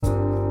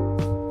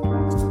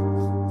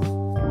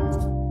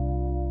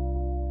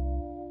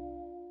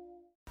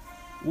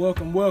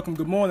Welcome,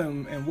 good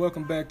morning, and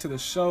welcome back to the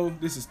show.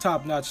 This is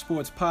Top Notch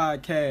Sports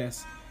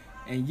Podcast,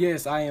 and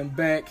yes, I am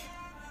back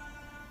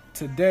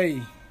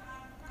today.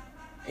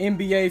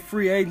 NBA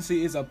free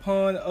agency is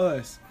upon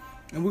us,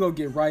 and we're going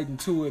to get right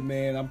into it,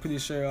 man. I'm pretty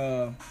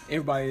sure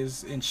everybody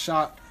is in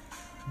shock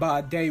by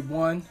day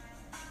one,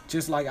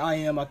 just like I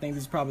am. I think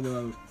this is probably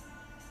the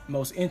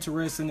most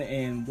interesting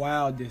and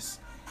wildest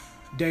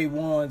day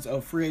ones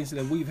of free agency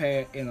that we've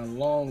had in a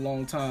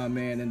long time,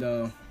 man,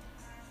 and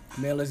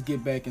man, let's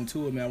get back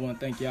into it, man. I want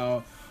to thank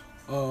y'all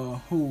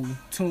who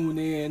tune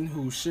in,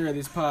 who share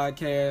this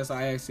podcast.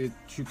 I ask that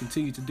you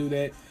continue to do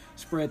that.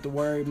 Spread the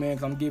word, man,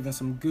 because I'm giving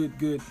some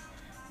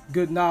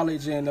good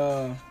knowledge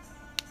and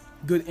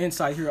good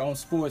insight here on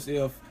sports.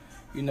 If,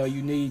 you know,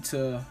 you need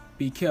to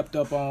be kept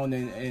up on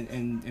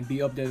and be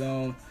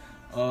updated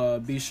on,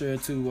 be sure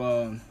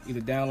to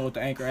either download the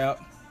Anchor app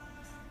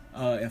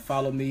and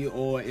follow me,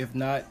 or if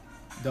not,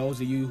 those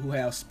of you who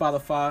have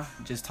Spotify,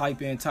 just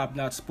type in Top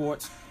Notch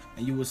Sports,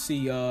 and you will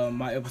see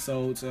my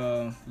episodes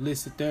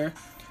listed there.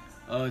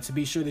 To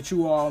be sure that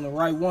you are on the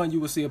right one, you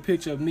will see a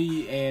picture of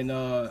me and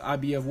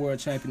IBF World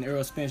Champion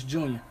Errol Spence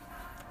Jr.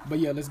 But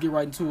yeah, let's get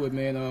right into it,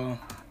 man.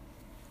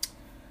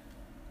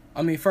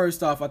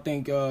 First off, I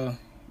think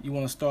you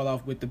want to start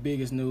off with the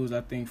biggest news,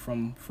 I think,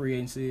 from free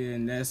agency,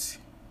 and that's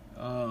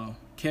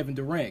Kevin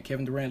Durant.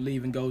 Kevin Durant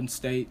leaving Golden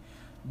State,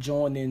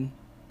 joining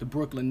the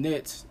Brooklyn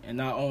Nets, and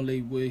not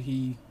only will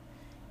he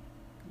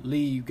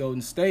leave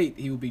Golden State,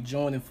 he will be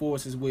joining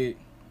forces with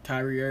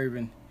Kyrie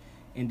Irving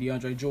and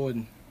DeAndre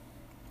Jordan.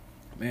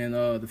 Man,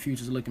 the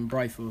future's looking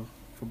bright for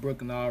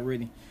Brooklyn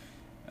already.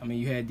 I mean,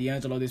 you had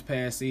D'Angelo this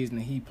past season,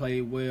 and he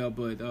played well,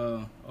 but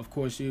of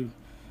course,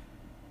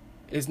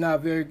 it's not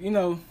very, you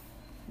don't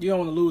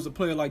want to lose a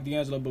player like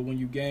D'Angelo, but when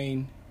you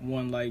gain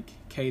one like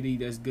KD,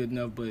 that's good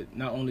enough. But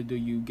not only do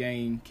you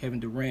gain Kevin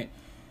Durant,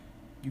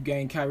 you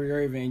gain Kyrie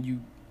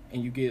Irving,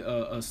 and you get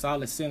a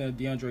solid center,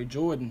 DeAndre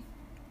Jordan.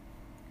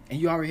 And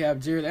you already have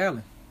Jared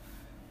Allen.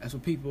 That's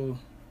what people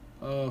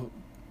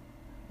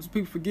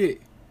forget.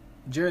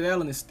 Jared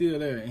Allen is still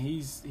there, and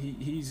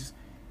he's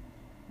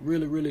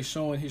really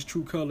showing his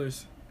true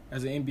colors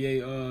as an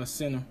NBA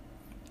center.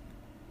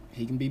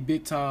 He can be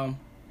big time,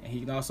 and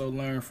he can also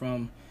learn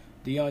from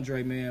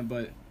DeAndre, man.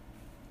 But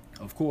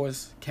of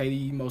course,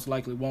 KD most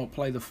likely won't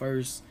play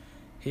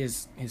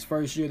his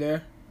first year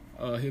there.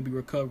 He'll be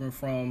recovering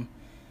from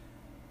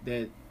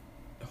that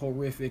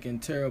horrific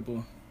and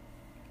terrible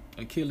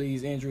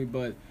Achilles injury,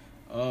 but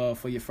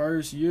for your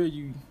first year,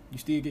 you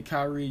still get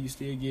Kyrie, you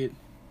still get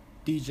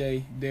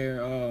DJ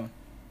there.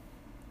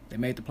 They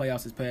made the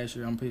playoffs this past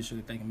year. I'm pretty sure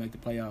that they can make the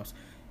playoffs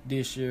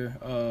this year.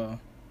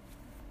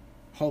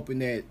 Hoping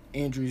that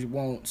injuries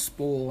won't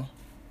spoil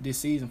this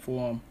season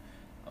for them.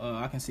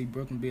 I can see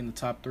Brooklyn being the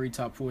top 3,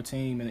 top 4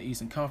 team in the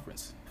Eastern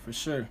Conference for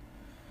sure.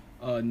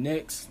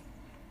 Next,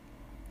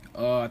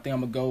 I think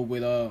I'm gonna go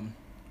with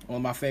one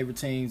of my favorite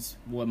teams,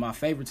 my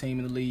favorite team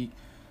in the league.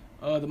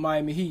 The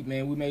Miami Heat,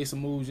 man. We made some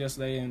moves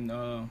yesterday, and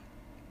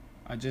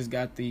I just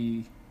got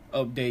the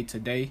update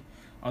today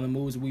on the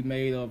moves that we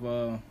made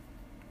of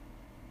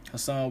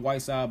Hassan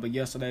Whiteside. But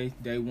yesterday,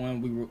 day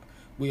one,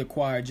 we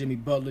acquired Jimmy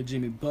Butler.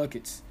 Jimmy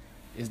Buckets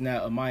is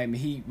now a Miami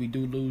Heat. We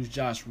do lose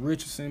Josh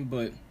Richardson,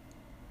 but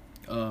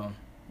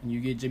you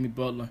get Jimmy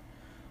Butler.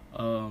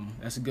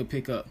 That's a good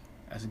pickup.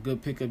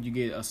 You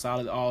get a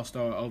solid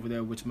all-star over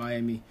there, which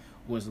Miami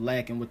was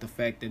lacking with the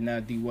fact that now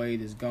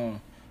D-Wade is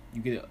gone.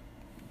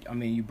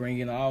 You bring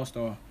in an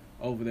all-star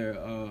over there.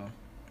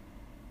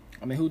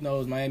 Who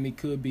knows? Miami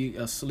could be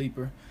a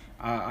sleeper.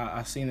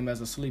 I seen them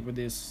as a sleeper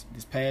this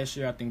past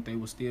year. I think they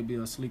will still be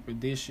a sleeper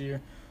this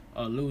year.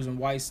 Losing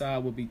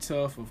Whiteside will be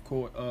tough.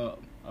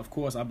 Of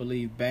course, I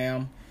believe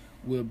Bam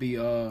will be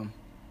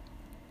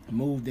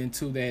moved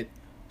into that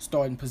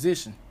starting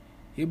position.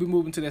 He'll be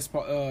moving to that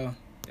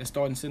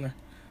starting center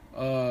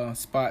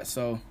spot.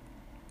 So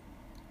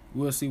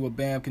we'll see what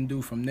Bam can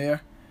do from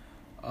there.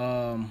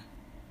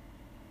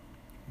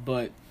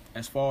 But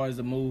as far as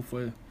the move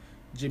for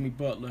Jimmy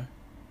Butler,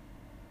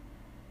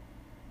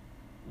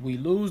 we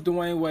lose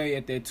Dwayne Wade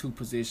at that 2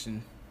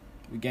 position.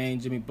 We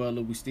gain Jimmy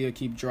Butler. We still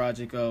keep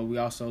Dragic. We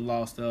also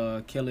lost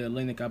Kelly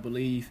Olynyk, I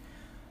believe.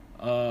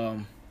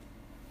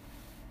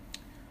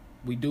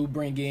 We do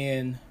bring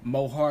in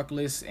Mo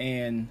Harkless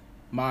and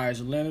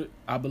Myers Leonard,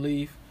 I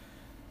believe.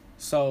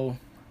 So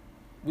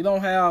we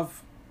don't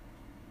have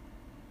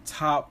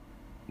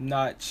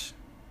top-notch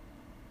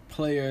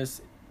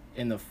players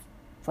in the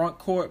front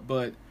court,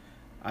 but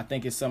I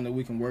think it's something that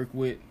we can work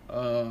with.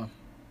 Like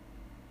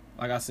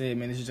I said,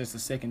 man, this is just the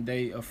second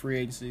day of free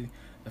agency.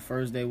 The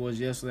first day was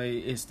yesterday.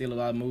 It's still a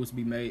lot of moves to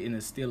be made, and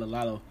there's still a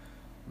lot of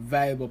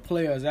valuable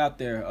players out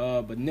there.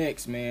 But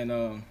next,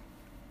 man,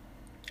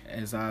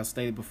 as I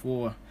stated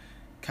before,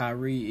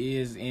 Kyrie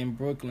is in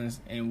Brooklyn,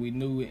 and we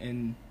knew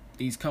in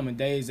these coming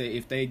days that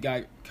if they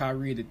got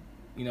Kyrie,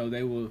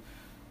 they will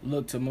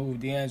look to move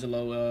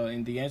D'Angelo.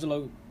 And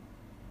D'Angelo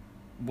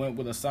went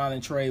with a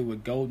signing trade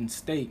with Golden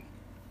State,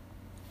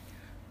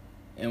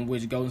 in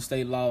which Golden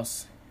State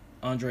lost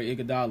Andre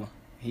Iguodala.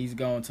 He's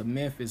going to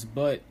Memphis,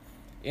 but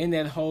in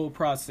that whole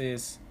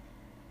process,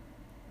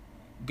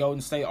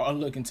 Golden State are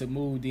looking to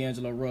move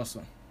D'Angelo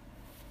Russell.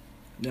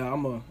 Now,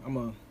 I'm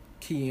a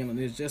key in on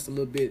this just a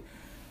little bit.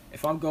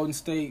 If I'm Golden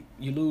State,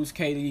 you lose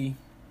KD,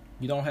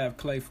 you don't have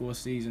Clay for a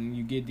season,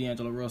 you get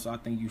D'Angelo Russell, I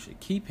think you should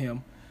keep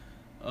him.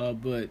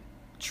 But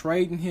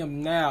trading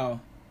him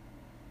now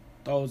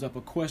throws up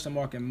a question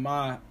mark in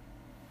my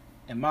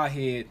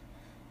head,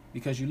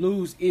 because you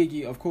lose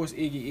Iggy. Of course,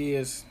 Iggy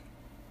is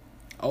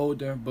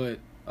older, but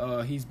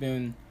he's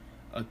been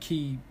a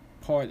key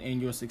part in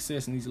your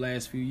success in these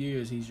last few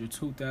years. He's your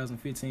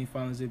 2015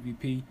 Finals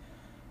MVP,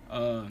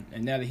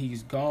 and now that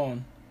he's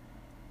gone,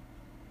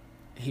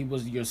 he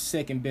was your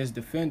second best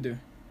defender.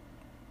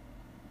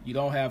 You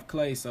don't have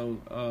Clay,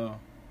 so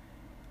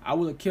I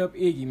would have kept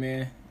Iggy,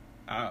 man.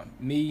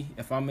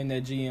 If I'm in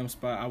that GM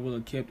spot, I would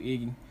have kept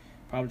Iggy.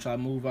 Probably try to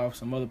move off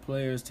some other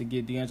players to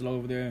get D'Angelo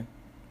over there.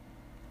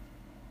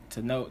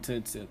 To know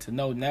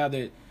now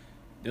that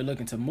they're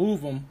looking to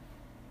move him,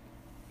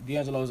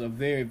 D'Angelo's a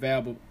very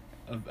valuable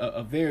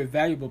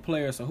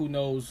player. So who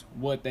knows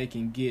what they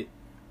can get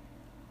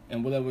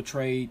in whatever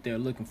trade they're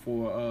looking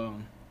for.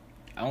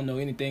 I don't know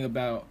anything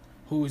about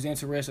who's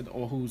interested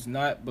or who's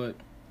not, but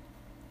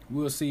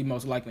we'll see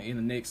most likely in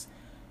the next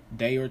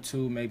day or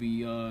two,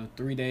 maybe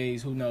 3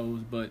 days, who knows.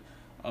 But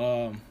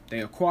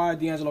they acquired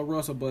D'Angelo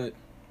Russell, but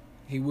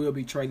he will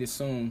be traded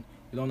soon.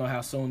 We don't know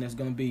how soon that's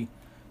going to be.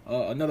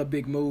 Another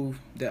big move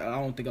that I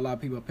don't think a lot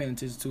of people are paying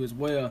attention to as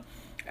well,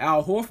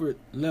 Al Horford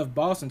left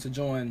Boston to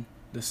join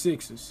the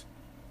Sixers.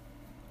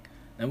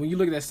 And when you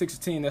look at that Sixers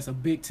team, that's a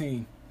big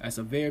team. That's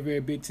a very, very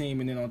big team.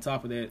 And then on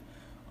top of that,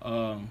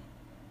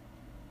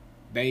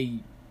 they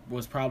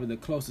was probably the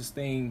closest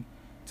thing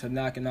to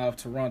knocking off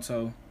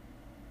Toronto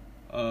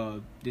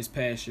this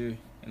past year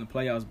in the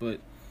playoffs. But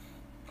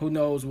who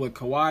knows what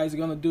Kawhi is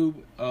going to do.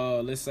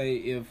 Let's say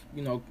if,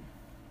 let's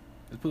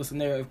put a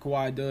scenario if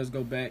Kawhi does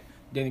go back,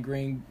 Danny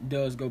Green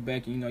does go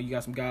back, and you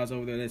got some guys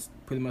over there that's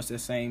pretty much the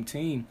same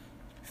team.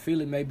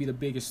 Philly may be the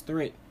biggest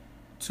threat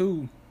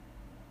to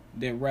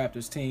that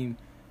Raptors team.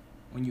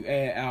 When you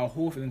add Al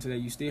Horford into that,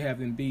 you still have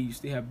Embiid, you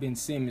still have Ben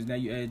Simmons. Now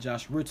you add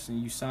Josh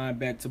Richardson. You sign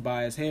back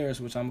Tobias Harris,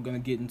 which I'm going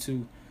to get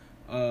into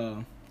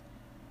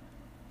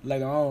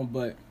later on.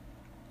 But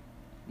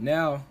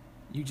now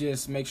you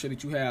just make sure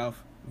that you have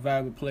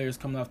valuable players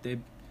coming off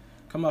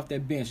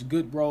that bench,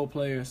 good role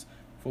players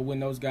for when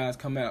those guys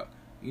come out.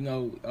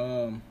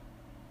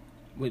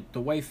 With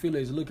the way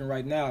Philly is looking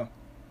right now,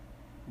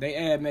 they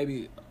add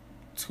maybe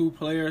 2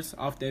 players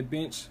off that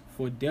bench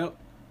for depth.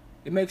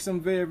 It makes them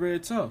very, very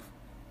tough.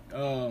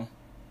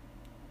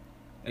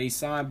 They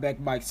signed back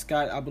Mike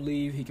Scott, I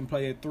believe. He can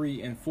play at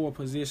 3 and 4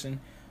 position.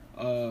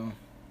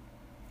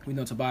 We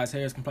know Tobias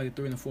Harris can play the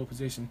 3 and the 4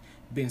 position.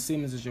 Ben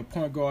Simmons is your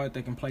point guard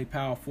that can play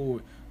power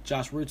forward.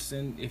 Josh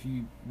Richardson, if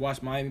you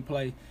watch Miami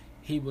play,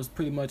 he was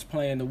pretty much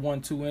playing the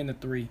 1, 2, and the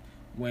 3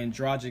 when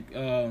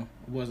Dragic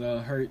was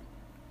hurt.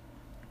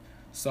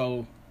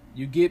 So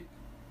you get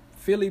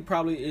Philly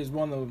probably is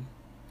one of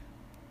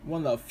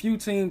the few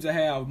teams that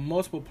have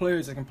multiple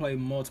players that can play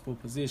multiple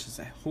positions.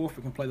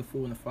 Horford can play the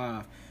 4 and the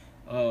 5.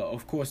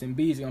 Of course,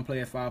 Embiid's going to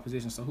play at 5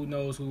 positions. So who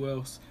knows who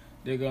else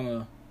they're going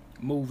to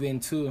move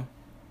into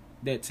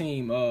that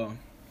team.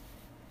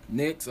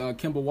 Next,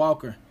 Kemba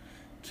Walker.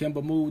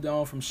 Kemba moved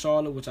on from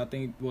Charlotte, which I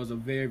think was a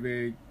very,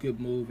 very good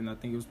move. And I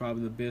think it was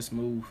probably the best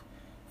move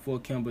for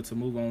Kemba to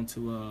move on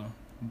to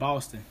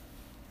Boston.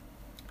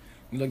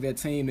 You look at that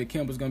team that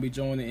Kemba's going to be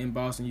joining in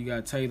Boston. You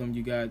got Tatum,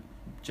 you got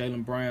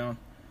Jaylen Brown,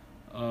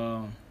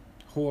 not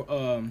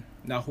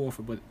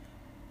Horford, but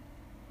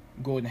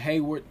Gordon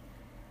Hayward,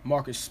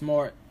 Marcus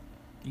Smart.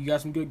 You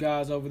got some good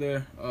guys over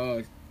there,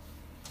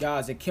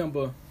 guys that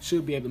Kemba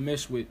should be able to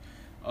mesh with.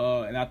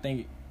 And I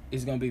think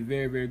it's going to be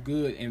very, very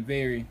good and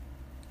very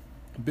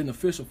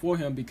beneficial for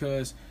him,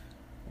 because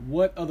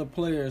what other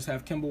players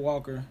have Kemba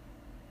Walker,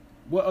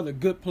 what other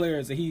good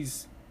players that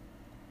he's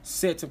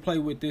set to play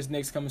with this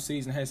next coming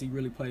season has he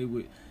really played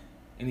with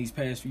in these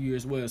past few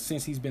years? Well,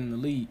 since he's been in the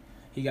league,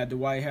 he got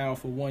Dwight Howard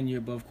for 1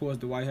 year, but of course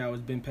Dwight Howard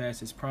has been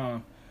past his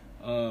prime.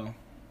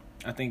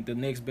 I think the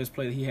next best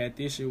player he had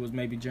this year was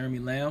maybe Jeremy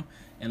Lamb,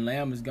 and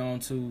Lamb has gone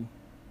to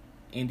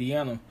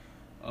Indiana.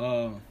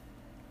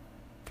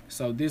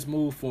 So this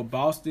move for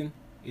Boston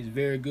is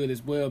very good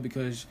as well,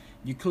 because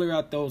you clear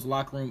out those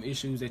locker room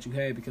issues that you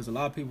had, because a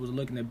lot of people was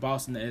looking at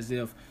Boston as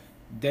if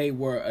they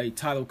were a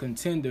title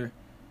contender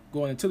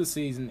going into the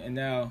season, and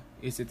now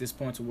it's at this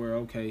point to where,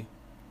 okay,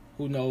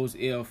 who knows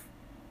if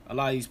a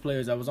lot of these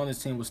players that was on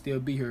this team will still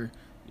be here.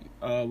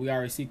 We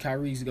already see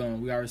Kyrie's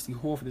gone. We already see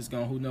Horford is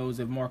gone. Who knows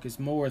if Marcus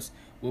Morris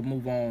will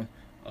move on.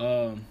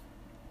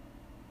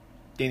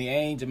 Danny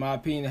Ainge, in my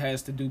opinion,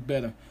 has to do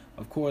better.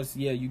 Of course,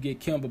 yeah, you get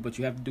Kemba, but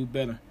you have to do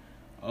better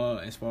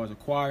as far as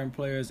acquiring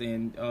players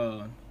and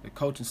the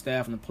coaching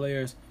staff and the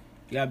players.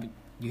 You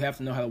have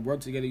to know how to work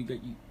together,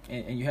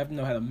 and you have to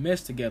know how to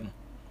mesh together.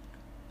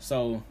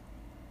 So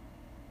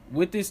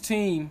with this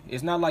team,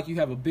 it's not like you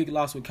have a big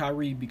loss with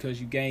Kyrie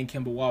because you gained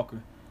Kemba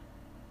Walker.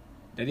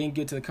 They didn't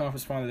get to the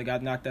conference final. They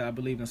got knocked out, I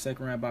believe, in the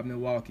second round by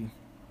Milwaukee.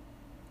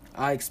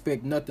 I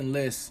expect nothing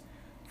less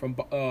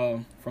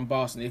from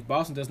Boston. If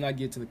Boston does not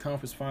get to the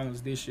conference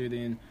finals this year,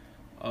 then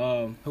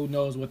who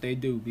knows what they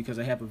do, because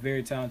they have a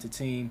very talented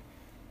team,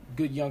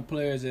 good young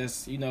players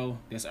that's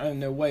earning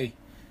their way.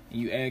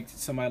 And you add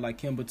somebody like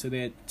Kemba to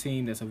that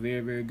team that's a very,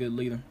 very good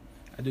leader.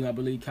 I do not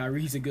believe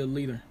Kyrie's a good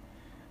leader.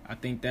 I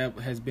think that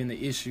has been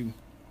the issue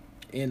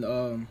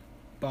in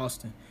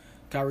Boston.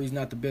 Kyrie's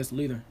not the best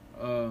leader.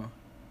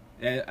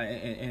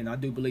 And I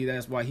do believe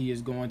that's why he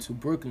is going to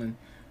Brooklyn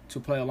to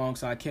play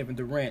alongside Kevin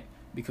Durant,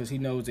 because he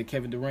knows that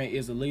Kevin Durant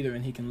is a leader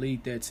and he can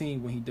lead that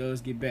team when he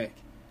does get back.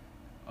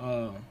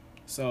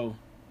 So,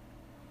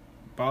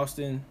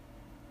 Boston,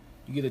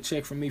 you get a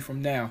check from me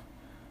from now.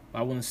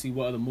 I want to see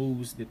what other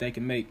moves that they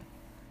can make.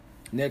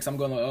 Next, I'm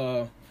going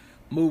to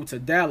move to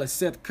Dallas.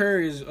 Seth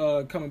Curry is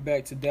coming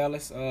back to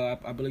Dallas.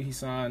 I believe he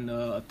signed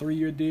a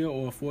 3-year deal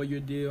or a 4-year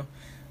deal.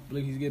 I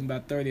believe he's getting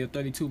about $30 or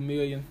 $32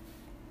 million.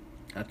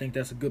 I think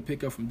that's a good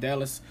pickup from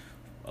Dallas.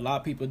 A lot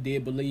of people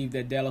did believe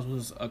that Dallas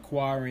was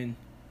acquiring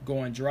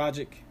Goran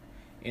Dragic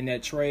in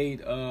that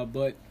trade,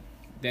 but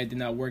that did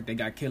not work. They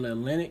got Kelly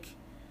Olynyk,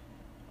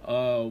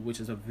 which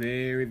is a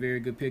very, very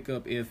good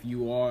pickup if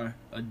you are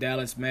a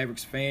Dallas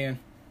Mavericks fan.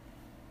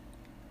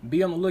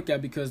 Be on the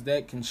lookout, because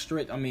that can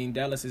stretch. I mean,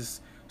 Dallas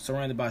is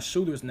surrounded by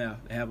shooters now.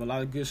 They have a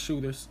lot of good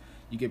shooters.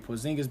 You get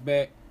Porzingis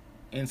back,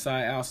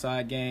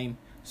 inside-outside game.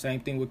 Same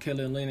thing with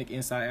Kelly Olynyk,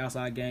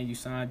 inside-outside game. You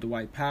signed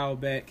Dwight Powell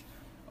back.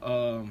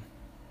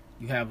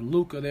 You have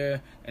Luka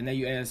there, and then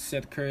you add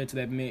Seth Curry to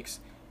that mix,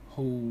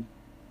 who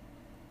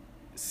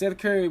Seth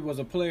Curry was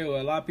a player who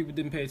a lot of people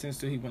didn't pay attention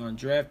to. He went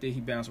undrafted.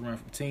 He bounced around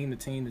from team to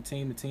team to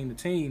team to team to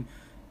team.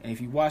 And if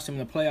you watch him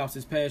in the playoffs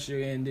this past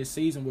year and this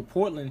season with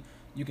Portland,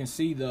 you can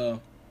see the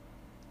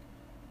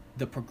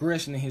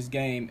progression in his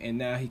game, and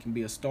now he can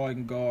be a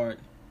starting guard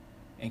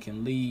and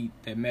can lead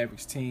that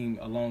Mavericks team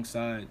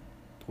alongside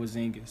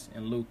Porzingis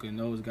and Luka and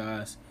those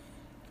guys.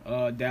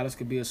 Dallas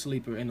could be a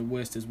sleeper in the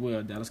West as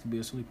well. Dallas could be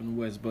a sleeper in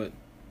the West, but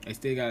they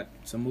still got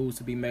some moves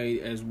to be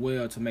made as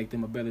well to make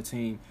them a better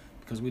team,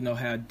 because we know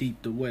how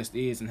deep the West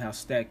is and how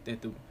stacked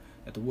that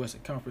the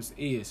Western Conference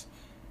is.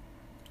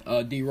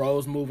 D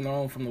Rose moving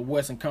on from the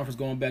Western Conference,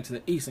 going back to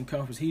the Eastern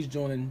Conference. He's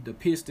joining the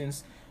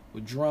Pistons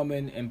with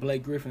Drummond and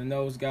Blake Griffin and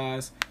those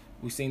guys.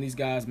 We've seen these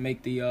guys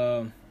make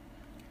the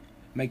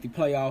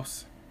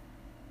playoffs.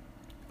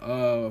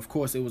 Of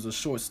course, it was a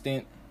short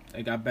stint.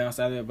 They got bounced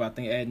out of there, but I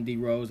think adding D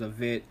Rose, a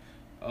vet,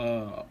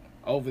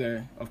 over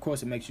there, of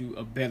course, it makes you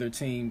a better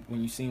team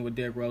when you've seen what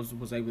Derrick Rose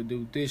was able to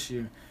do this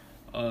year.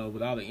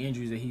 With all the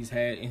injuries that he's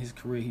had in his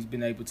career, he's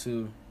been able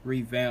to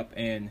revamp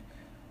and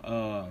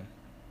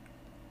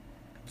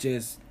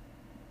just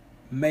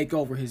make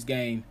over his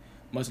game,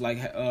 much like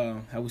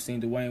how we've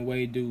seen Dwayne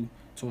Wade do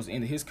towards the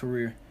end of his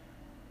career.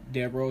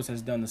 Derrick Rose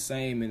has done the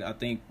same, and I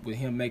think with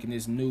him making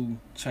this new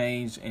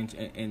change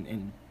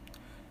and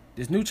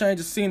this new change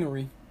of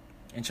scenery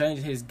and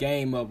changing his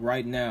game up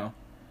right now,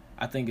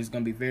 I think it's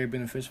going to be very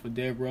beneficial for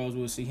Derrick Rose.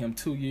 We'll see him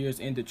 2 years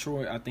in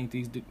Detroit. I think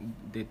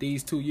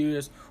these 2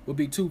 years will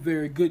be 2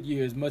 very good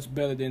years, much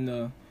better than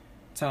the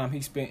time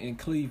he spent in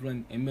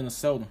Cleveland and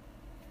Minnesota.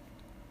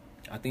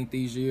 I think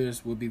these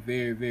years will be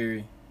very,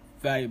 very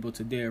valuable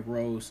to Derrick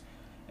Rose,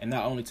 and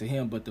not only to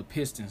him, but the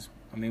Pistons.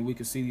 I mean, we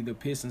could see the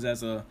Pistons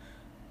as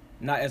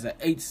not as an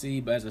 8th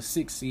seed, but as a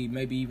 6th seed,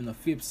 maybe even a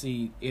 5th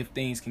seed if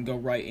things can go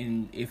right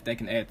and if they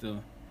can add the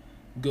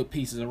good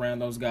pieces around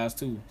those guys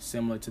too,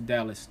 similar to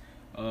Dallas.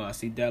 I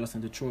see Dallas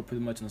and Detroit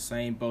pretty much in the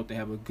same boat. They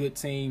have a good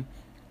team,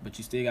 but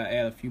you still got to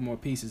add a few more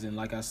pieces. And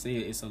like I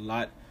said, it's a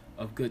lot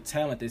of good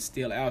talent that's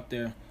still out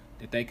there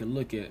that they could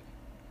look at.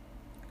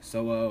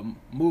 So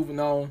moving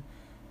on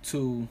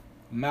to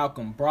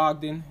Malcolm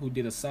Brogdon, who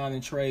did a signing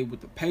trade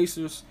with the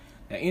Pacers.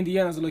 Now,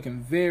 Indiana's looking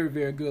very,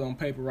 very good on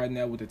paper right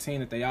now with the team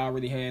that they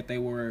already had. They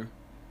were,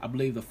 I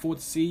believe, the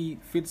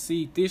 5th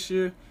seed this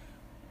year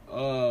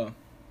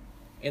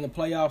in the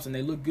playoffs, and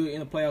they look good in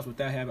the playoffs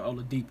without having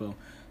Oladipo.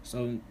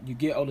 So you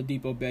get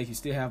Oladipo back. You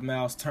still have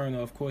Miles Turner.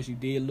 Of course, you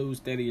did lose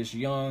Thaddeus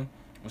Young,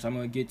 which I'm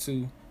going to get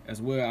to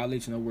as well. I'll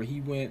let you know where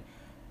he went.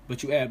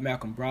 But you add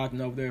Malcolm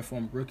Brogdon over there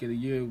from Rookie of the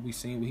Year. We've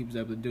seen what he was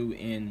able to do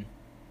in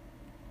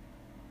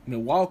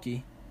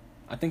Milwaukee.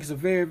 I think it's a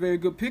very, very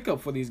good pickup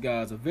for these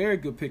guys. A very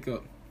good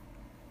pickup.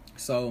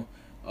 So,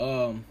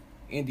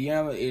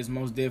 Indiana is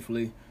most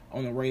definitely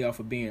on the radar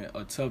for being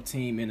a tough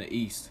team in the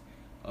East.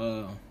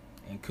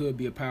 And could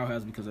be a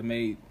powerhouse because they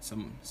made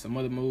some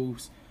other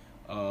moves.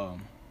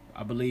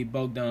 I believe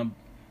Bogdan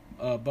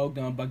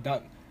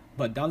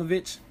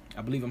Bogdanovic.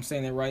 I believe I'm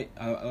saying that right.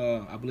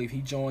 I believe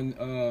he joined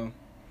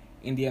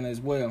Indiana as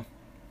well.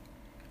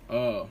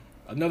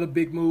 Another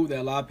big move that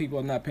a lot of people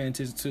are not paying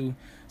attention to.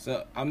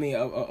 So, I mean,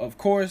 of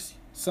course,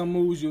 some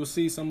moves you'll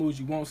see, some moves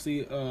you won't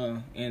see,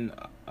 and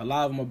a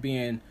lot of them are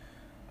being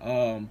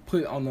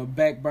put on the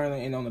back burner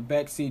and on the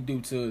back seat due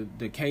to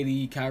the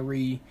KD,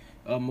 Kyrie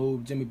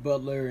move, Jimmy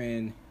Butler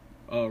and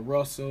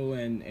Russell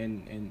and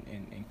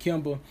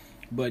Kemba.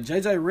 But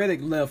J.J.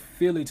 Redick left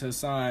Philly to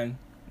sign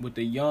with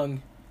the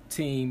young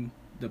team,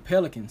 the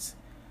Pelicans.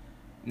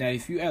 Now,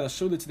 if you add a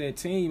shooter to that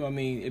team, I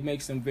mean, it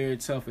makes them very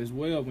tough as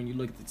well when you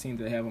look at the team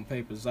that they have on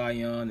paper,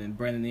 Zion and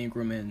Brandon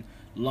Ingram and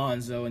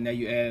Lonzo, and now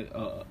you add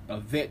a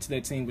vet to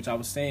that team, which I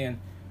was saying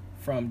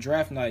from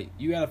draft night.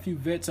 You add a few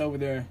vets over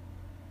there.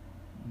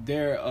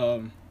 They're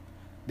a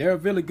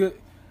really good,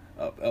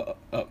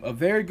 a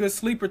very good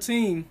sleeper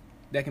team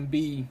that can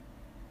be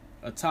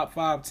a top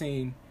 5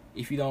 team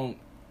if you don't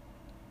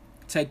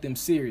take them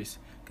serious.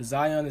 Because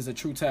Zion is a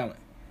true talent.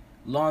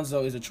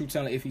 Lonzo is a true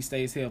talent if he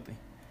stays healthy.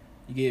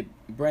 You get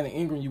Brandon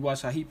Ingram, you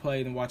watch how he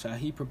played and watch how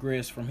he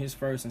progressed from his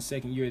first and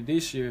second year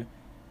this year.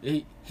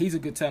 He's a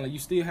good talent. You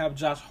still have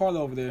Josh Hart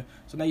over there,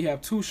 so now you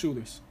have 2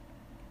 shooters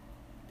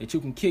that you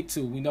can kick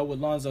to. We know what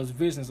Lonzo's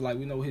vision is like.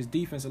 We know what his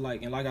defense is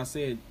like. And like I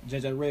said,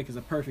 J.J. Redick is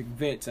a perfect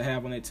vet to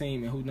have on that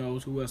team, and who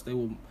knows who else they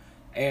will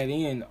add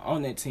in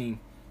on that team.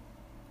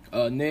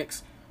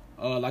 Next,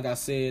 like I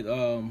said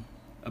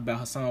about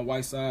Hassan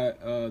Whiteside,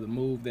 the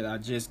move that I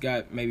just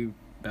got maybe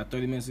about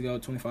 30 minutes ago,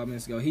 25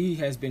 minutes ago, he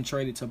has been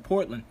traded to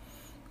Portland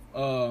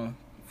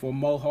for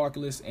Mo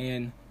Harkless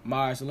and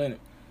Myers Leonard.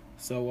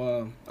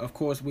 So, of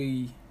course,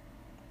 me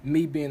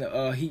being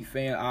a Heat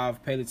fan,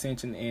 I've paid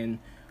attention and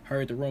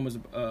heard the rumors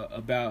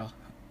about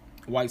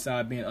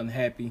Whiteside being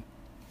unhappy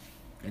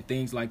and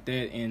things like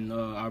that. And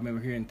I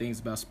remember hearing things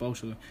about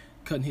Spoelstra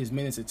cutting his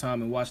minutes at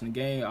time and watching the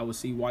game. I would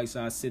see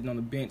Whiteside sitting on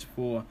the bench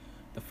for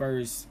the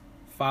first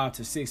 5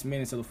 to 6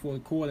 minutes of the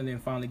fourth quarter and then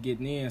finally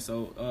getting in.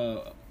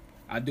 So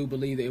I do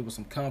believe that it was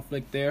some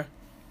conflict there.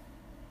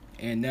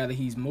 And now that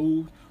he's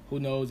moved, who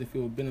knows if it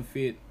will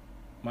benefit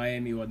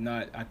Miami or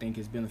not. I think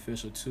it's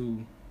beneficial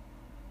to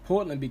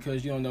Portland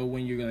because you don't know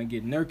when you're going to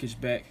get Nurkic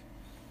back.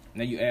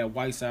 Now you add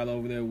Whiteside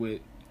over there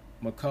with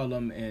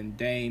McCollum and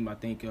Dame. I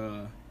think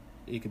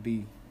it could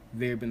be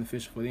very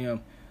beneficial for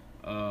them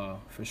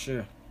for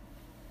sure.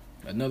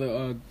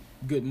 Another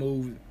good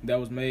move that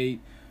was made,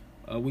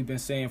 we've been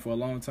saying for a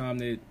long time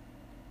that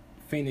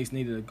Phoenix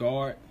needed a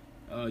guard.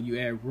 You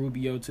add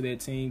Rubio to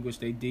that team, which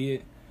they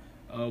did.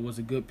 Was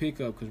a good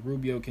pickup because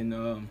Rubio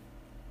can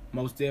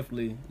most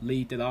definitely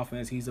lead that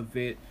offense. He's a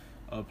vet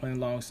playing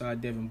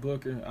alongside Devin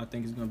Booker. I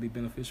think it's going to be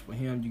beneficial for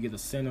him. You get a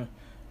center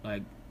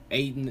like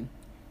Ayton.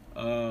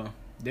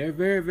 They're a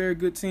very, very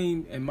good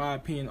team, in my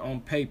opinion,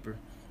 on paper.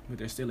 But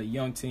they're still a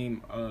young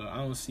team. I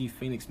don't see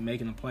Phoenix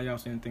making the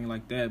playoffs or anything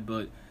like that.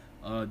 But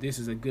this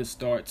is a good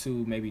start to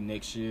maybe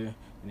next year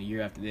and the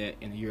year after that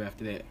and the year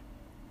after that.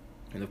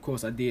 And, of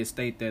course, I did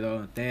state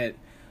that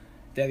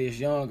Thaddeus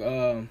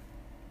Young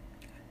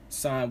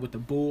signed with the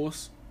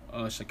Bulls.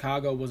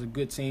 Chicago was a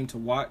good team to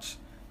watch.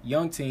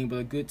 Young team, but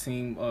a good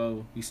team.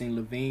 We've seen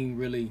Levine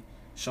really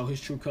show his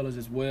true colors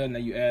as well. Now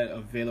you add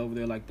a vet over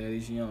there like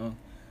Thaddeus Young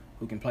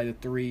who can play the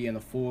 3 and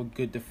the 4,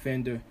 good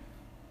defender.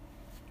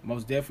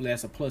 Most definitely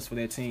that's a plus for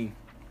that team.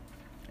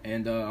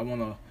 And I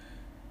want to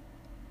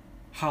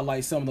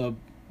highlight some of the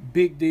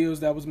big deals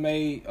that was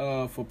made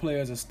for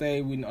players to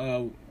stay. We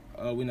know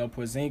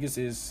Porzingis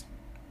is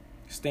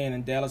staying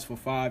in Dallas for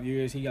 5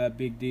 years. He got a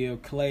big deal.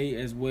 Clay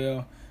as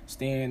well,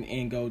 staying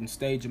in Golden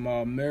State.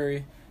 Jamal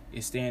Murray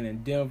is staying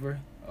in Denver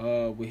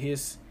with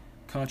his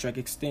contract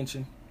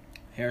extension.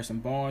 Harrison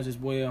Barnes as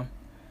well.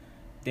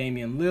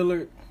 Damian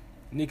Lillard.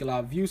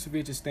 Nikola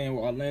Vucevic is staying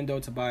with Orlando.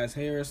 Tobias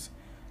Harris,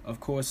 of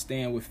course,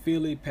 staying with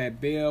Philly. Pat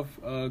Bev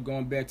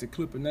going back to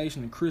Clipper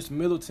Nation. And Chris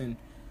Middleton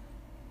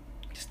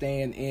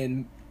staying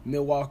in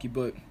Milwaukee.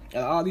 But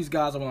all these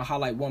guys, I want to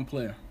highlight one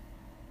player.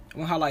 I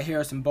want to highlight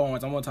Harrison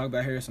Barnes. I want to talk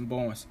about Harrison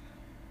Barnes.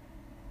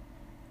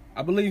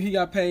 I believe he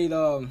got paid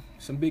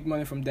some big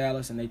money from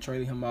Dallas, and they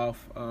traded him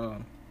off.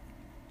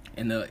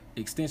 And the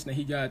extension that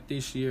he got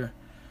this year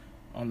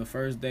on the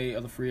first day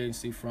of the free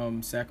agency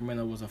from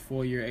Sacramento was a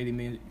 4-year,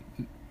 $80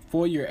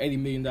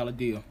 million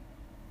deal.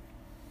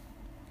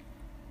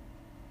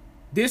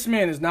 This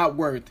man is not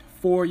worth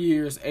 4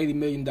 years, $80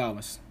 million.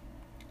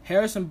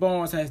 Harrison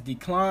Barnes has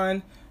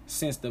declined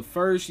since the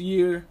first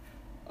year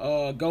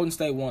Golden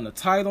State won the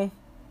title,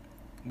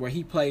 where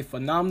he played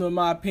phenomenal in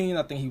my opinion.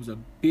 I think he was a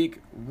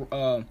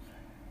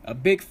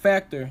big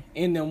factor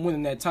in them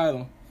winning that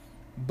title.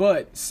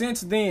 But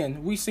since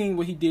then, we've seen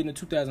what he did in the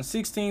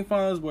 2016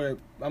 finals, where,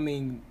 I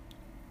mean,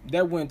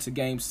 that went to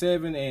Game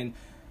 7, and,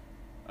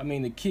 I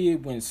mean, the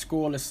kid went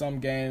scoreless some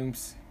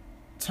games.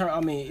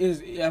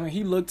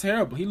 He looked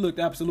terrible. He looked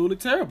absolutely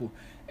terrible.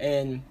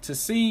 And to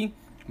see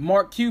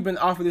Mark Cuban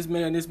offer this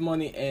man this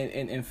money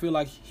and feel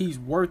like he's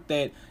worth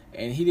that,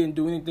 and he didn't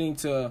do anything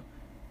to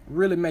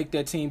really make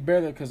that team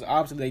better, because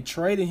obviously they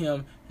traded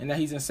him, and now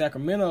he's in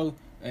Sacramento,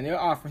 and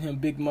they're offering him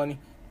big money.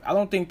 I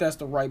don't think that's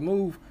the right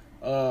move.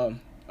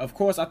 Of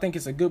course, I think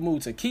it's a good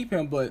move to keep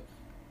him, but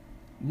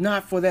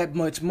not for that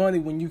much money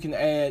when you can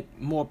add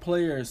more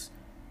players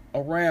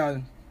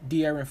around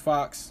De'Aaron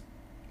Fox,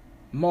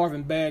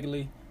 Marvin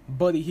Bagley,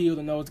 Buddy Hield,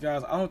 and those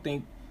guys. I don't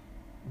think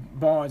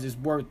Barnes is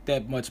worth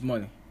that much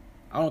money.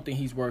 I don't think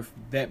he's worth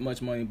that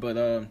much money,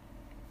 but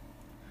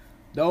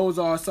those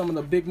are some of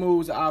the big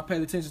moves that I've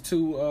paid attention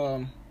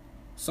to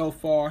so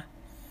far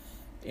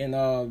in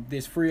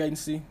this free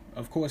agency.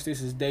 Of course,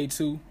 this is day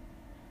 2,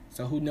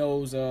 so who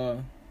knows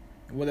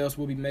what else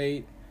will be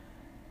made.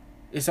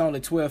 It's only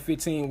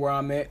 12:15 where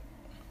I'm at.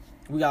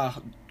 We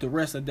got the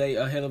rest of the day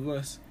ahead of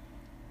us.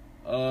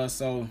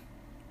 So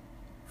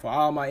for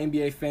all my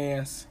NBA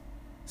fans,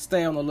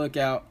 stay on the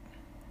lookout.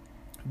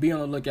 Be on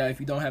the lookout. If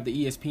you don't have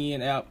the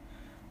ESPN app,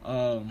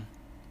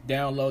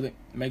 download it.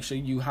 Make sure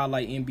you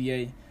highlight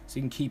NBA so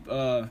you can keep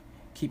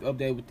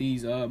updated with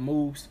these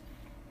moves.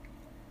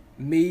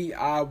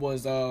 I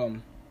was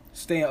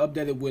staying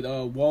updated with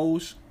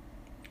Woj,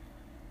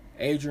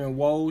 Adrian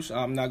Woj.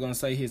 I'm not gonna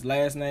say his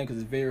last name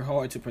because it's very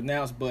hard to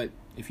pronounce. But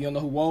if you don't know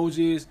who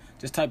Woj is,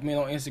 just type him in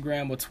on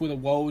Instagram or Twitter.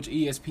 Woj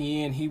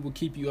ESPN. He will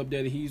keep you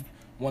updated. He's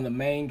one of the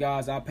main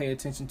guys I pay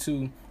attention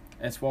to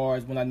as far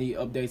as when I need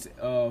updates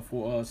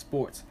for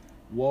sports.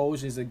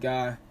 Woj is a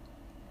guy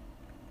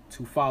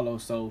to follow,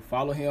 so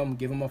follow him.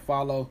 Give him a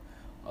follow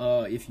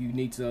if you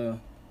need to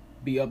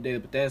be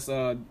updated. But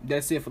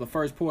that's it for the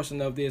first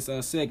portion of this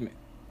segment.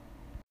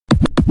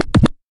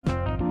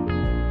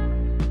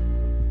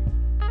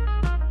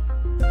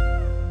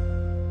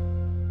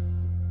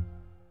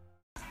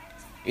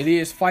 It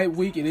is fight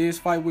week.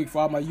 For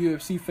all my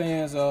UFC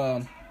fans.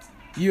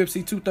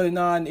 UFC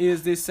 239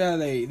 is this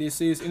Saturday.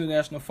 This is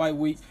International Fight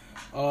Week.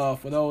 For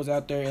those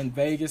out there in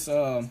Vegas,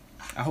 I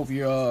hope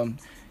you're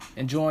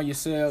enjoying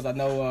yourselves. I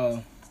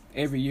know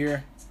every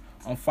year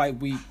on Fight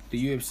Week,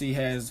 the UFC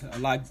has a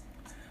lot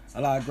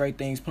of great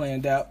things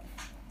planned out.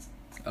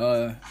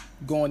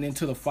 Going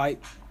into the fight,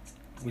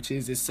 which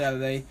is this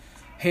Saturday,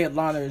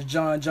 headliner is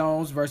Jon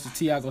Jones versus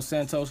Thiago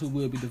Santos, who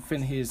will be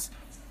defending his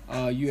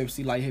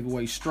UFC light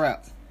heavyweight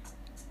strap.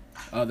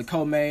 The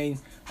co-main,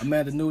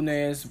 Amanda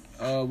Nunes,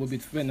 will be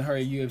defending her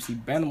UFC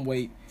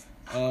bantamweight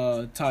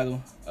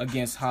title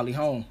against Holly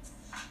Holm.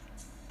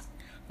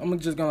 I'm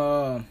just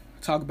gonna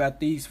talk about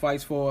these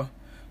fights for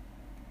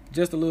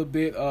just a little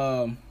bit,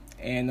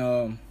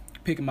 and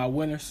picking my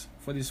winners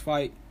for this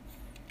fight.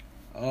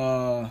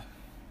 I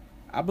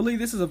believe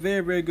this is a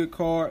very, very good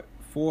card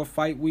for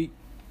Fight Week,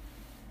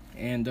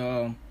 and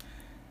I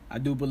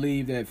do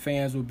believe that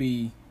fans will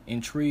be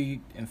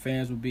intrigued and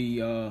fans will be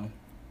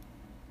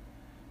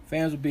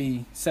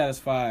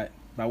satisfied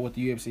by what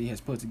the UFC has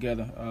put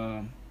together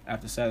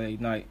after Saturday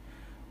night.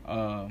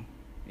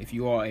 If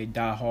you are a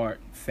diehard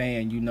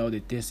fan, you know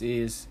that this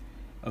is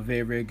a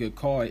very, very good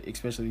card,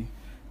 especially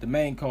the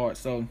main card.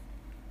 So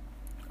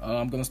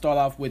I'm going to start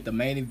off with the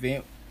main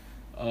event,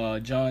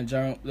 Jon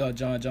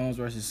Jones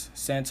versus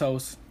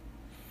Santos.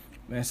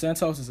 Man,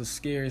 Santos is a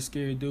scary,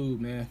 scary dude,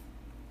 man.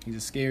 He's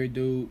a scary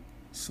dude,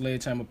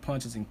 sledgehammer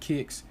punches and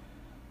kicks.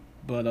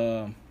 But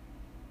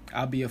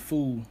I'll be a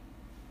fool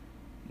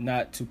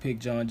not to pick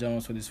Jon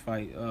Jones for this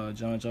fight.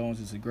 Jon Jones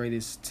is the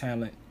greatest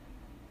talent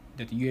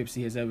that the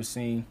UFC has ever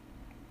seen.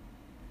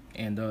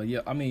 And,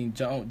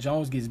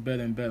 Jones gets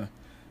better and better.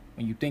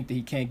 When you think that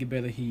he can't get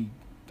better, he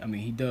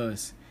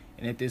does.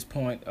 And at this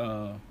point,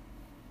 I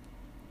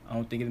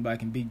don't think anybody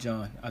can beat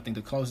Jon. I think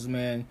the closest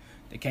man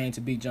that came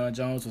to beat Jon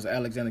Jones was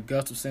Alexander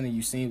Gustafsson, and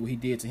you've seen what he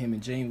did to him in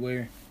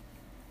January.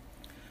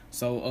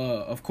 So,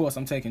 of course,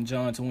 I'm taking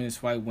Jon to win this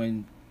fight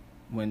when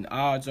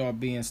odds are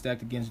being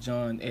stacked against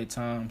Jon at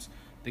times.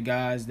 The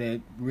guys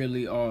that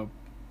really are,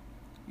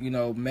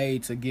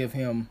 made to give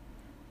him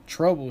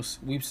troubles.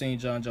 We've seen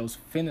Jon Jones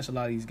finish a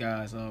lot of these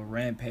guys.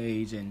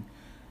 Rampage and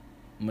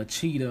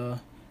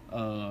Machida.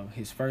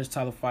 His first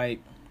title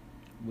fight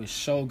with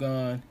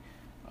Shogun.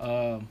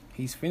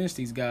 He's finished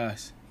these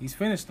guys. He's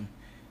finished them.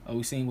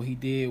 We've seen what he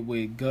did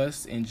with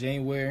Gus in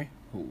January,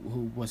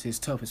 who was his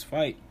toughest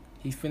fight.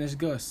 He finished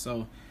Gus.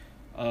 So,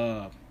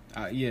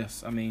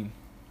 yes,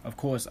 of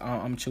course,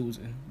 I'm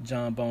choosing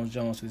Jon Bones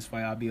Jones for this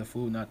fight. I'll be a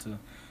fool not to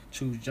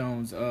choose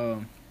Jones.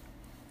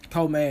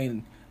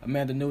 Co-main,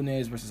 Amanda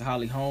Nunes versus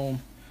Holly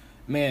Holm.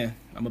 Man,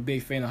 I'm a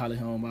big fan of Holly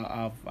Holm.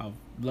 I've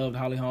loved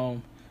Holly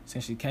Holm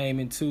since she came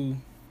into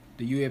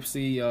the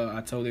UFC.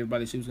 I told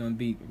everybody she was going to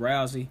beat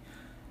Rousey.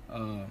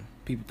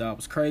 People thought it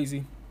was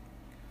crazy.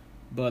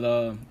 But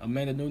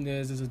Amanda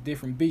Nunes is a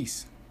different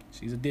beast.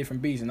 She's a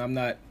different beast, and I'm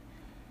not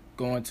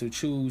going to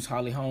choose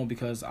Holly Holm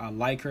because I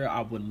like her.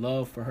 I would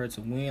love for her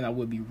to win. I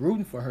would be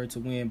rooting for her to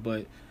win,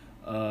 but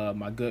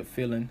my gut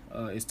feeling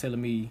is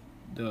telling me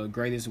the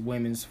greatest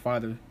women's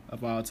fighter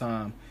of all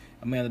time,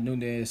 Amanda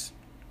Nunes,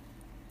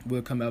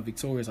 will come out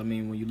victorious.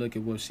 When you look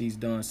at what she's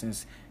done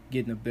since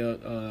getting the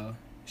belt,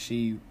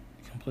 she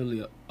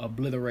completely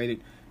obliterated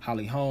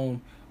Holly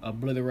Holm,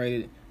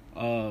 obliterated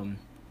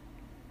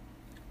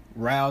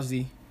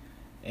Rousey,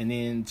 and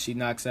then she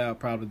knocks out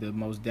probably the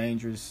most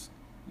dangerous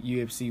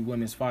UFC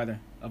women's fighter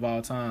of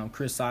all time,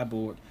 Chris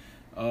Cyborg.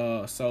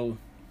 So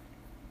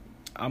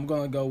I'm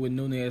gonna go with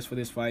Nunes for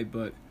this fight,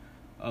 but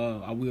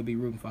I will be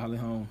rooting for Holly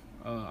Holm.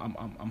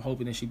 I'm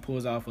hoping that she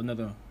pulls off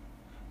another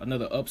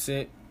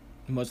upset,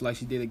 much like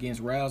she did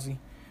against Rousey.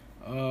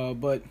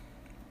 But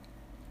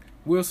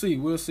we'll see.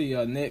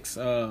 Next,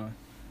 Jorge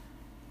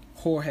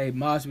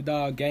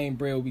Masvidal,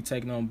 Gamebred will be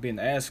taking on Ben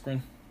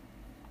Askren.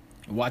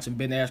 Watching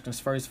Ben Askren's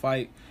first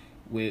fight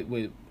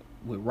with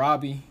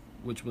Robbie,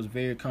 which was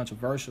very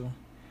controversial.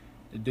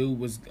 The dude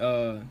was,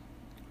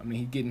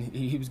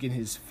 he was getting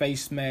his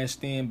face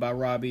smashed in by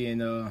Robbie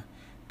and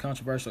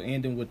controversial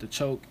ending with the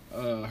choke.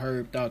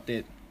 Herb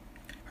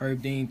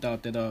Dean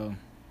thought that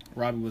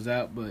Robbie was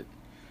out, but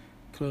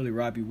clearly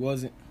Robbie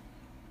wasn't.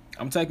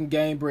 I'm taking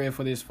Gamebred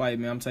for this fight,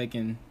 man. I'm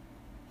taking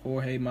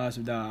Jorge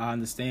Masvidal. I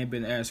understand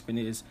Ben Askren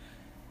is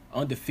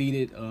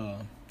undefeated. I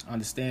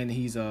understand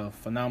he's a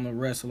phenomenal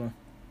wrestler.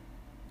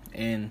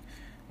 And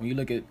when you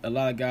look at a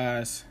lot of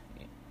guys,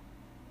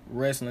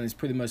 wrestling is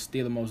pretty much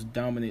still the most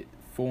dominant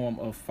form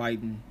of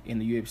fighting in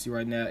the UFC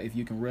right now. If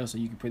you can wrestle,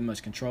 you can pretty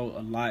much control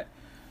a lot.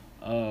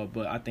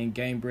 But I think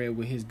Gamebred,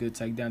 with his good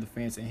takedown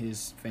defense and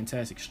his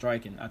fantastic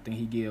striking, I think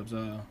he gives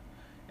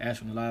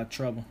Askren a lot of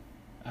trouble.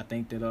 I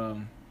think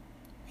that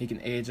he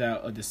can edge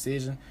out a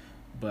decision,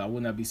 but I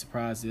would not be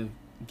surprised if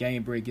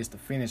Gamebred gets the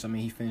finish. I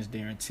mean, he finished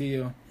Darren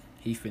Till,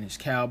 he finished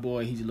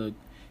Cowboy. He's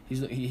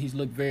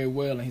looked very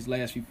well in his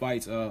last few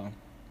fights.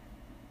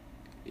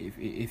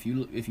 If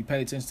you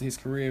pay attention to his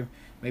career,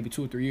 maybe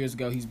 2 or 3 years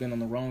ago, he's been on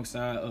the wrong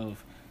side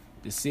of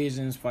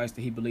decisions, fights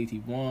that he believed he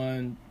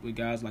won with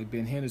guys like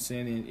Ben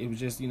Henderson, and it was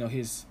just,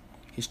 his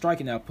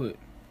striking output.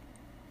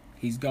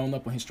 He's gone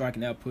up on his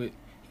striking output.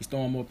 He's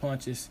throwing more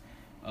punches.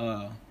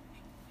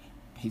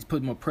 He's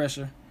putting more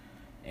pressure,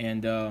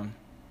 and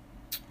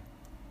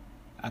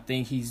I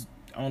think he's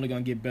only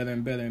going to get better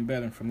and better and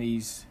better from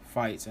these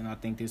fights. And I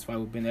think this fight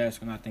with Ben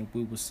Askren, I think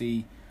we will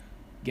see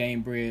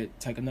Gamebred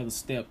take another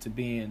step to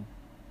being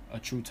a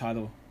true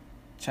title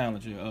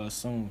challenger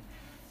soon.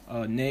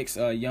 Next,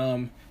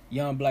 Jan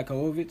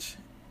Blachowicz.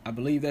 I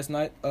believe that's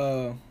right.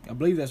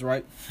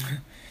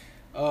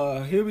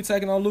 He'll be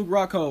taking on Luke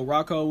Rockhold.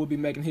 Rockhold will be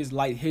making his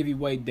light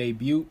heavyweight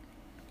debut.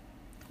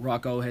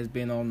 Rockhold has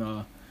been on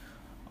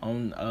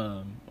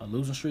a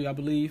losing streak, I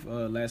believe.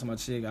 Last time I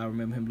checked, I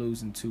remember him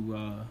losing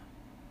to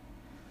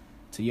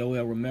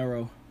Yoel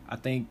Romero. I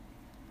think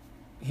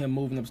him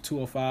moving up to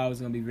 205 is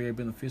going to be very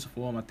beneficial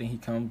for him. I think he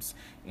comes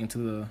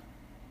into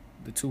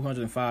the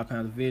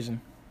 205-pound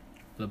division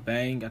with a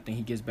bang. I think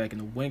he gets back in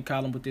the win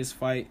column with this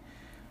fight.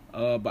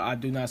 But I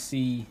do not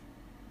see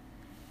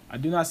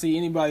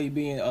anybody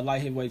being a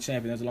light heavyweight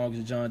champion as long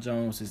as John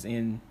Jones is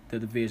in the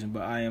division.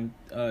 But I am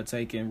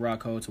taking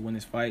Rockhold to win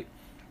this fight.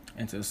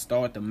 And to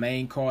start the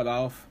main card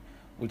off,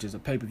 which is a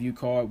pay-per-view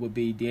card, would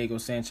be Diego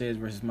Sanchez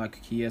versus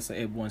Michael Chiesa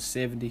at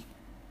 170.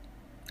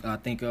 I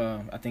think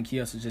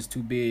Chiesa is just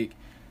too big,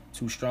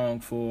 too strong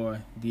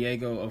for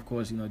Diego. Of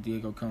course,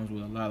 Diego comes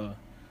with a lot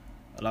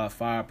of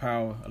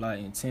firepower, a lot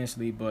of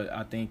intensity, but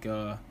I think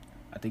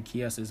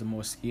Chiesa is a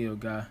more skilled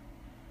guy.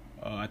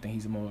 I think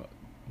he's the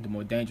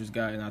more dangerous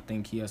guy, and I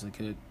think Chiesa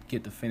could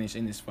get the finish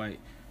in this fight.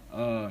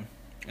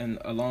 And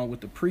along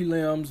with the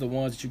prelims, the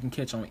ones that you can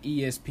catch on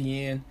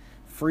ESPN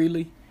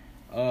freely,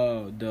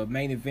 the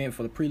main event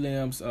for the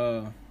prelims,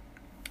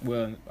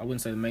 well, I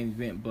wouldn't say the main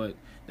event, but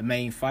the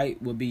main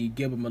fight will be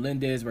Gilbert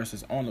Melendez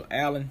versus Arnold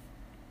Allen.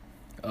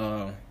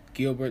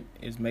 Gilbert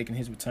is making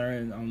his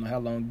return. I don't know how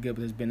long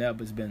Gilbert has been out,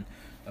 but it's been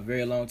a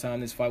very long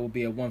time. This fight will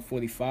be at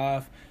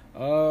 145.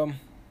 I'm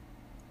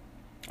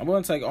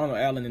going to take Arnold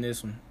Allen in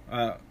this one.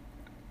 I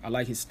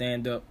like his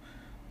stand-up.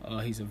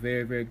 He's a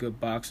very, very good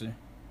boxer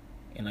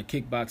in a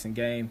kickboxing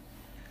game.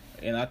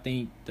 And I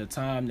think the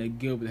time that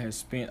Gilbert has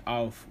spent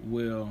off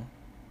will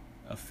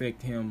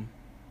affect him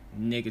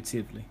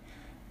negatively.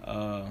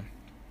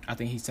 I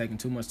think he's taking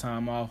too much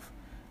time off.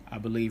 I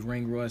believe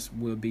ring rust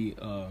will be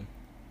a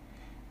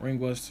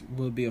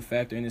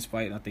factor in this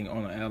fight. I think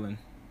Arnold Allen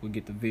will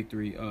get the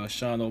victory.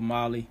 Sean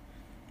O'Malley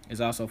is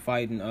also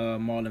fighting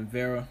Marlon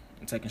Vera.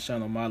 I'm taking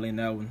Sean O'Malley in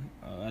that one.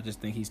 I just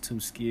think he's too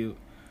skilled,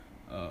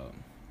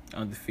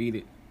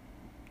 undefeated,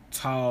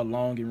 tall,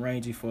 long, and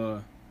rangy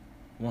for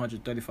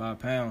 135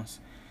 pounds.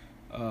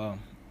 I'll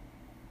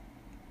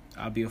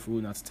be a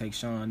fool not to take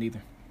Sean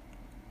either.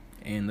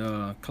 And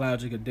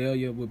Claudia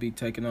Gadelha will be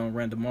taking on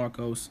Randa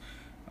Marcos.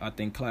 I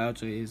think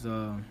Claudia is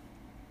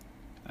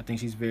I think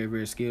she's very,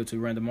 very skilled too.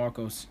 Randa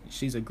Marcos,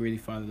 she's a gritty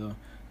fighter though.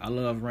 I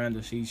love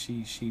Randa.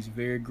 She's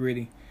very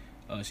gritty.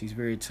 She's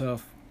very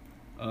tough.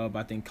 But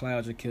I think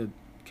Claudia could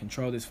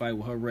control this fight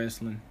with her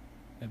wrestling,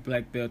 the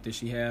black belt that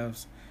she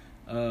has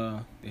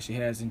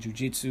in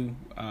jiu-jitsu.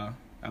 I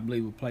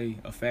believe will play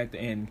a factor.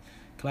 And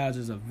Claudia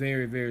is a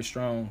very, very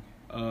strong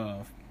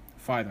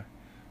fighter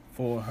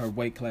for her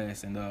weight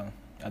class, and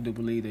I do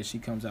believe that she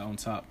comes out on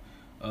top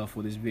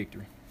for this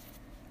victory.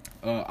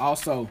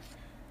 Also,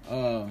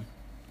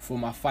 for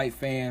my fight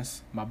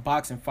fans, my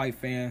boxing fight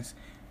fans,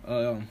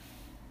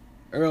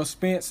 Errol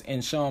Spence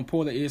and Sean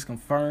Porter is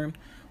confirmed.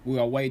 We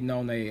are waiting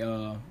on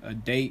a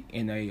date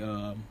and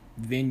a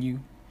venue.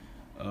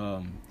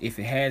 If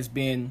it has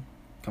been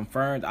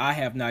confirmed, I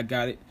have not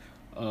got it.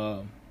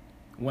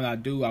 When I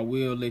do, I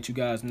will let you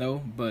guys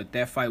know. But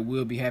that fight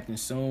will be happening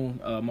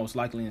soon, most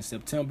likely in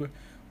September.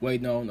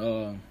 Waiting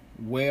on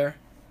where.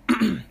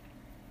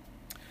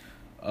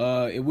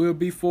 It will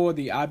be for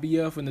the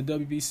IBF and the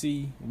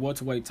WBC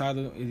welterweight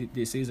title.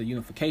 This is a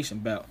unification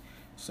bout,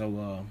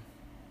 so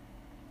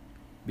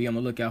be on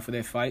the lookout for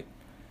that fight.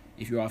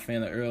 If you are a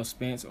fan of Errol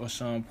Spence or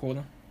Sean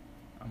Porter,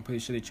 I'm pretty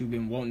sure that you've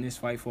been wanting this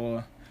fight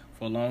for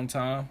a long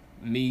time.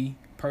 Me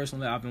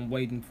personally, I've been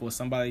waiting for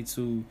somebody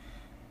to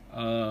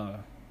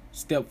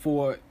step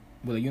forward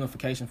with a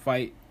unification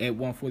fight at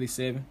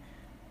 147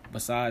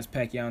 besides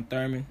Pacquiao and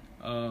Thurman.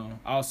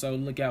 Also,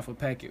 look out for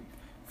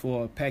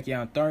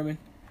Pacquiao and Thurman.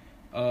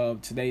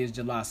 Today is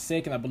July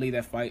 2nd. I believe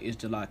that fight is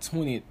July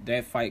 20th.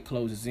 That fight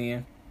closes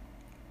in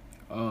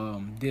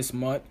this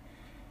month.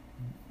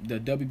 The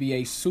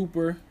WBA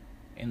Super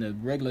and the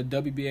regular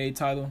WBA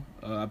title.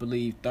 I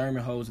believe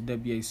Thurman holds the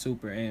WBA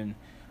Super and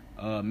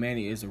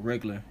Manny is a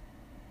regular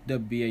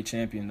WBA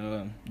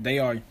champion. They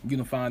are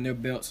unifying their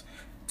belts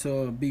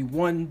to be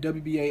one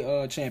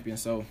WBA champion.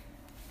 So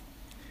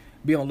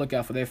be on the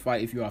lookout for that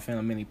fight if you are a fan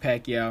of Manny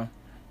Pacquiao,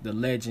 the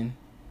legend,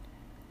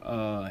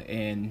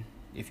 and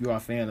if you are a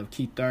fan of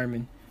Keith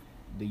Thurman,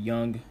 the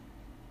young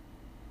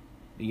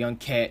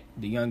cat,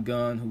 the young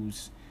gun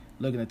who's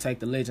looking to take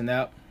the legend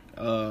out.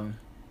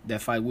 That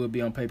fight will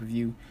be on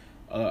pay-per-view.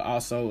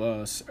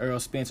 Also, Errol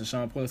Spence and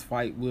Sean Porter's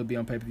fight will be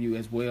on pay-per-view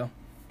as well.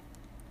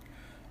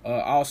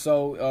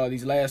 Also,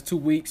 these last 2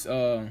 weeks,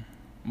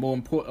 more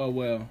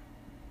important.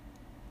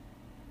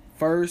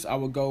 First I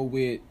would go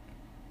with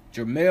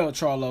Jermell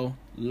Charlo.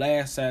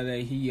 Last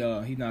Saturday,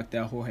 he knocked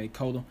out Jorge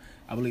Cotto.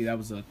 I believe that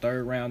was a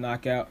 3rd round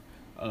knockout.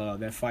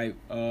 That fight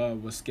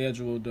was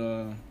scheduled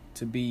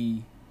to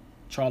be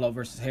Charlo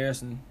versus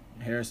Harrison.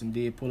 Harrison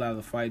did pull out of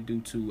the fight due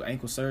to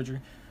ankle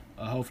surgery.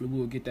 Hopefully, we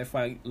will get that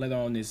fight later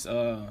on this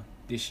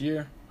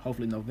year.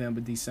 Hopefully,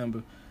 November,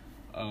 December.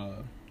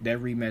 That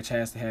rematch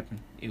has to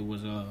happen. It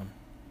was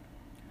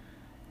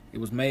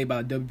made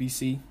by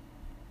WBC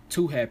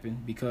to happen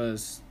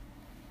because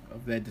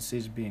of that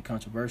decision being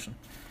controversial.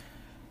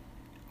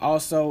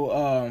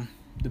 Also,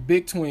 the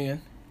big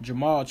twin,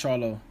 Jermall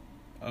Charlo,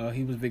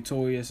 he was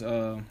victorious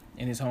in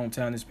his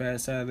hometown this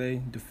past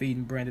Saturday,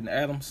 defeating Brandon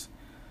Adams.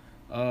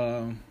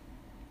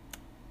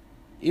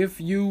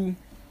 If you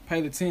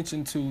paid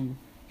attention to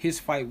his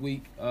fight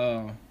week,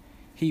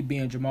 he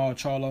being Jermall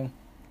Charlo,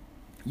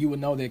 you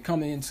would know that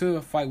coming into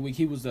fight week,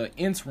 he was the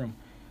interim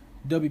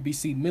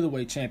WBC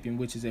middleweight champion,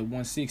 which is at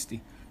 160.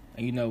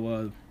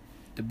 And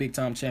the big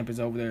time champions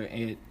over there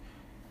at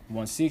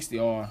 160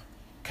 are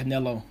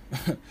Canelo,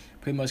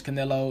 pretty much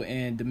Canelo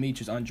and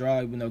Demetrius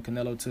Andrade. We know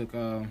Canelo took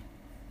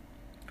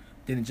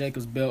Danny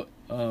Jacobs' belt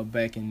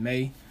back in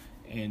May,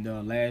 and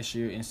last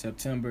year in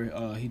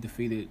September he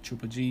defeated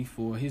Triple G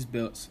for his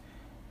belts.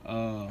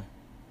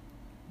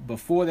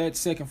 Before that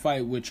second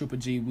fight with Triple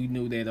G, we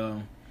knew that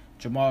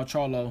Jermall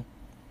Charlo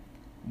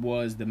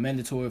was the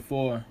mandatory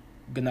for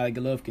Gennady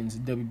Golovkin's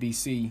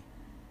WBC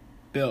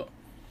belt,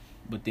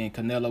 but then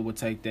Canelo would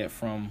take that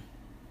from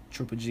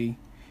Triple G,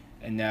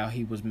 and now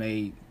he was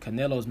made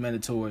Canelo's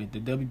mandatory. The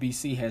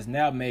WBC has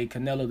now made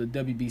Canelo the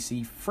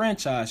WBC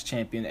franchise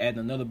champion, adding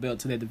another belt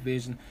to that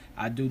division.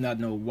 I do not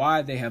know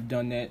why they have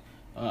done that.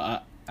 I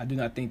do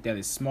not think that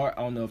is smart.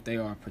 I don't know if they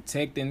are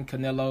protecting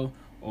Canelo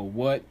or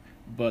what,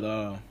 but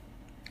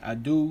I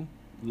do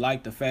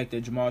like the fact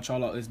that Jermall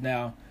Charlo is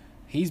now,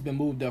 he's been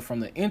moved up from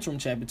the interim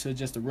champion to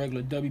just a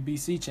regular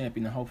WBC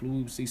champion, and hopefully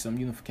we will see some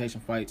unification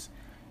fights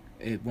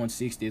at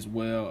 160 as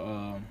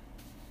well.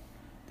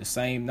 The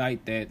same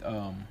night that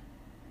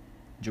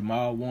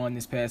Jermall won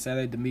this past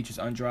Saturday, Demetrius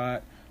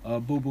Andrade,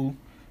 Boo Boo,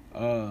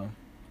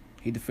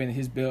 he defended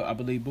his belt. I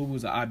believe Boo Boo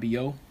was an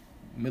IBO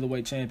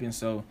middleweight champion.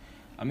 So,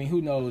 I mean,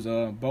 who knows?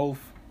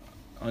 Both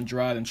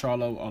Andrade and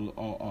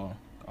Charlo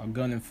are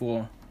gunning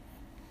for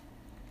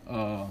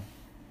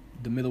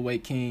the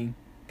middleweight king,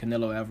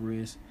 Canelo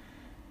Alvarez.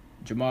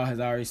 Jermall has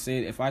already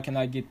said, if I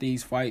cannot get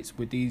these fights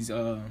with these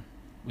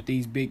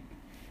big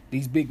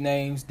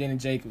names, Danny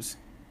Jacobs,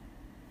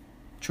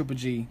 Triple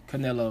G,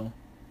 Canelo,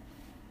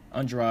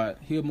 Andrade,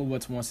 he'll move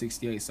up to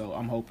 168. So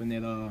I'm hoping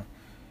that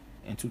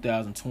in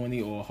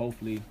 2020 or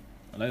hopefully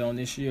later on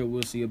this year,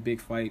 we'll see a big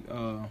fight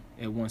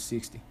at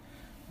 160.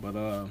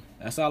 But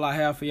that's all I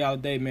have for y'all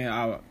today, man.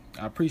 I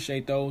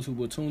appreciate those who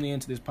will tune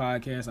in to this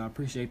podcast. I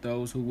appreciate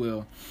those who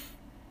will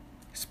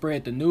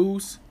spread the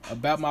news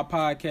about my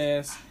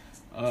podcast.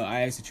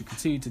 I ask that you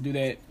continue to do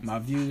that. My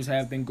views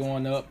have been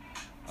going up.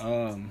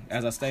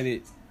 As I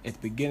stated at the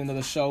beginning of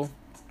the show,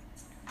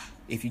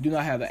 if you do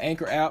not have the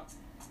Anchor app,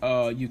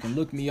 you can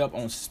look me up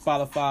on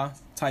Spotify.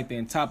 Type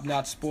in Top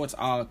Notch Sports,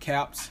 all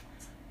caps,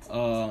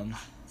 and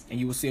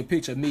you will see a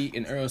picture of me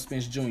and Errol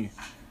Spence Jr.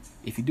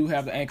 If you do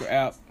have the Anchor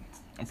app,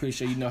 I'm pretty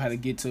sure you know how to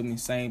get to me.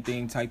 Same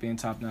thing, type in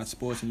Top Notch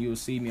Sports and you will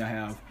see me. I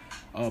have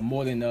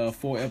more than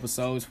 4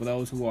 episodes for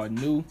those who are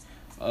new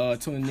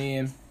tuning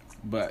in.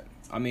 But,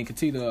 I mean,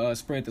 continue to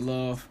spread the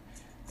love.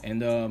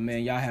 And,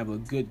 man, y'all have a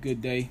good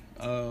day.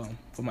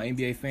 For my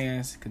NBA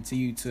fans,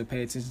 continue to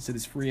pay attention to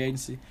this free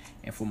agency.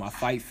 And for my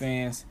fight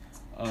fans,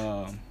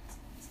 man,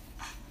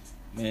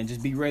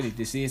 just be ready.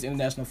 This is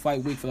International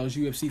Fight Week for those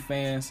UFC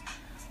fans.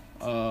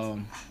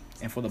 And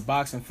for the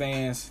boxing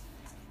fans,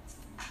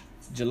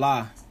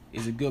 July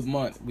is a good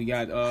month. We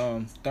got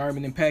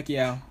Thurman and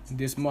Pacquiao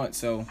this month,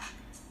 so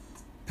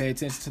pay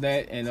attention to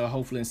that. And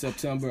hopefully in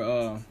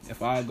September,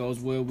 if all goes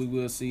well, we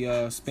will see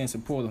Spence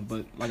and Porter.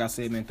 But like I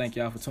said, man, thank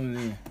y'all for tuning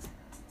in.